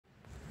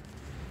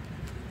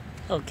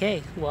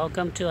Okay,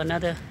 welcome to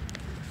another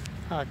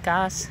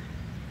GAS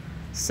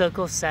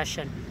circle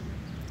session.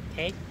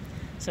 Okay,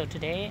 so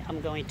today I'm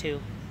going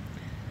to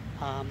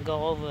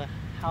go over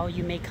how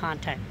you make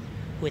contact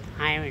with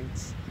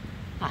irons.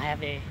 I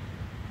have a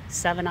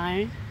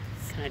 7-iron,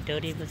 kind of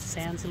dirty with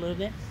sands a little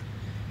bit,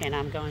 and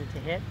I'm going to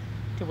hit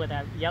with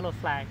that yellow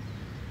flag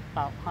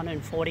about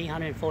 140,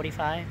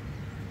 145.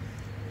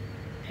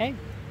 Okay,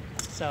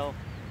 so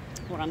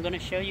what I'm going to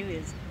show you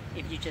is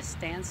if you just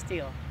stand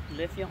still,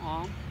 lift your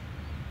arm,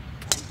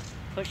 and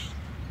push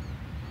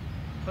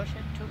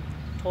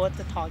it toward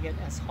the target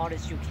as hard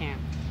as you can.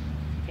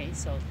 Okay,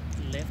 so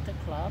lift the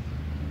club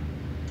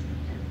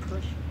and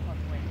push all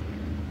the way.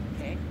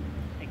 Okay,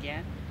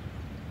 again,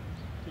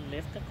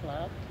 lift the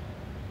club,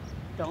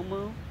 don't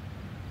move,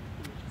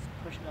 and just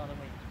push it all the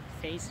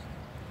way.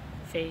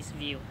 Face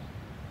view.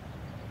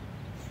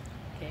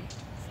 Okay,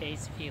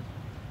 face view.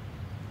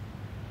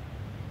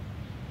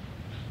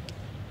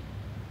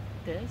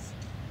 This.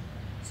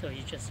 So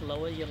you just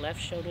lower your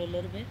left shoulder a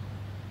little bit.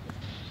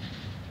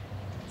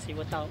 See,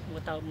 without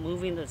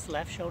moving this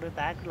left shoulder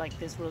back like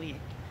this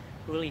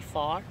really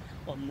far,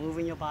 or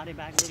moving your body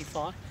back really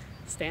far.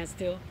 Stand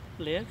still,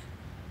 lift,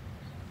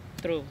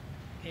 through.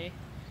 Okay.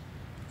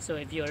 So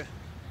if you're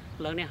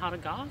learning how to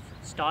golf,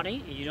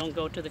 starting, and you don't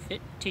go to the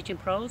teaching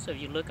pros, so if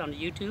you look on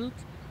YouTube,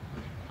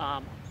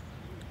 on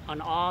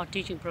all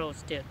teaching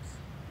pros tips,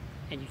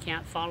 and you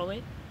can't follow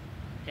it,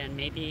 then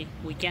maybe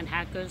weekend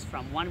hackers,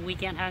 from one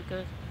weekend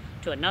hacker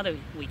to another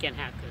weekend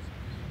hackers,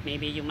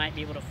 maybe you might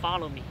be able to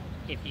follow me.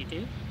 If you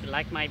do, if you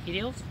like my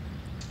videos,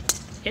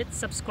 hit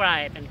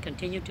subscribe and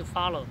continue to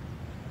follow.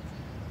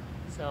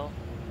 So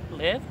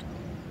lift,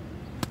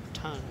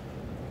 turn.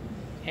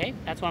 Okay,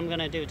 that's what I'm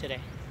gonna do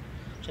today.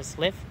 Just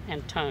lift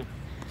and turn.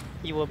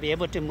 You will be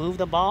able to move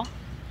the ball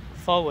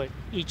forward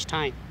each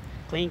time.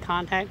 Clean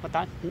contact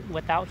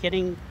without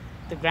hitting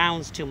the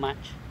grounds too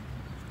much.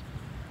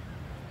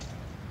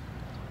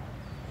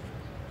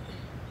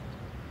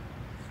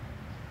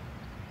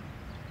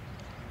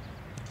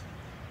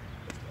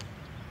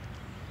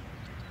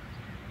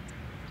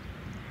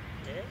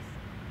 Lift,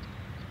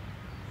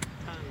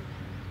 turn.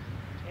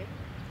 Okay?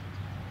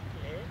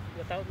 Lift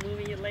without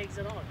moving your legs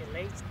at all. Your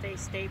legs stay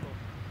stable.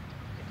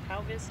 Your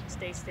pelvis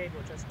stay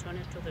stable. Just turn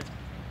it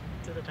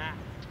to the back.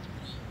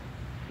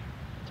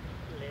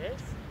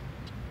 Lift.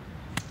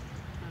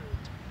 Turn.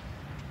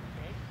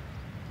 Okay?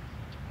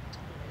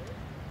 Lift.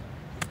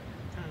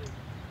 Turn.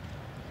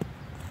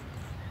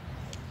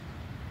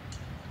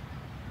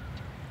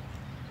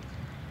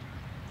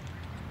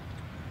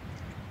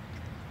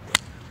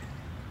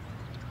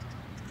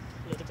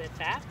 A little bit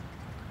back,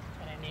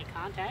 but I made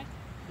contact,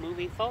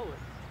 moving forward.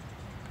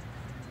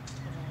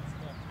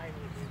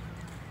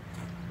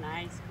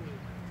 Nice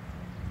move.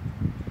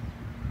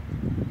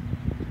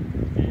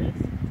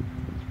 Lift,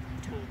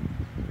 turn.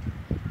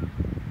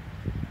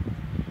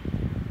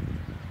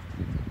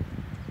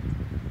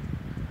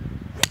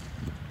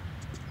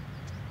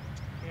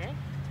 Okay,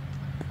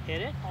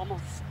 hit it,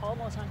 almost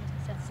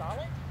 100%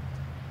 solid.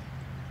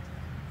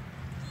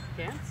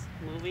 Against,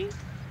 moving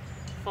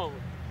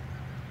forward.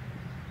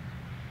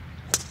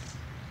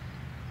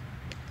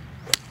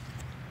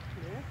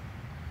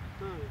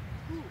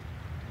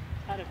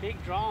 Had a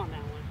big draw on that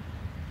one.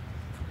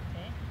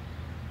 Okay.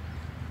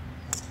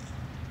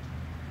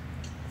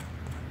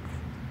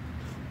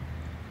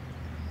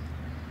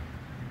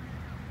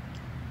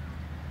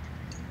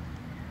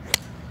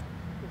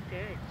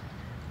 Okay.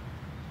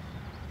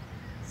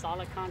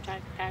 Solid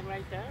contact tag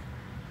right there.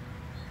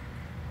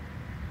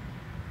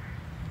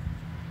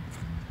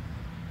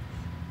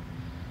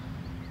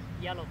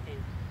 Yellow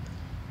pin.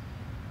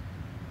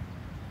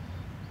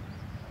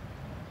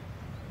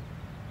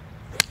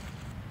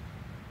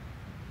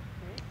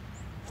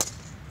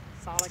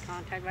 Solid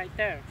contact right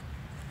there.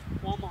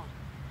 One more.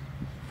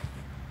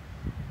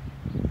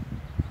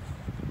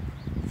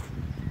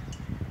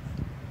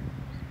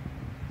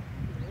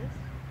 This.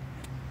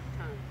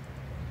 Turn.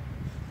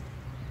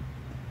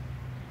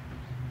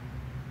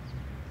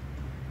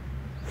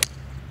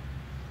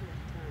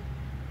 Turn.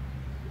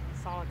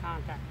 Solid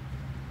contact.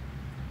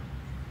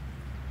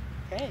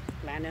 Okay,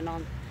 landing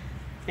on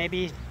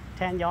maybe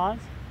 10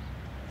 yards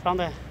from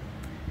the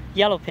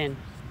yellow pin.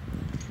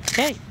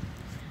 Okay,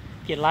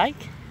 if you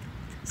like,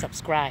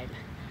 subscribe.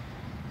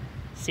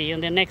 See you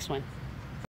in the next one.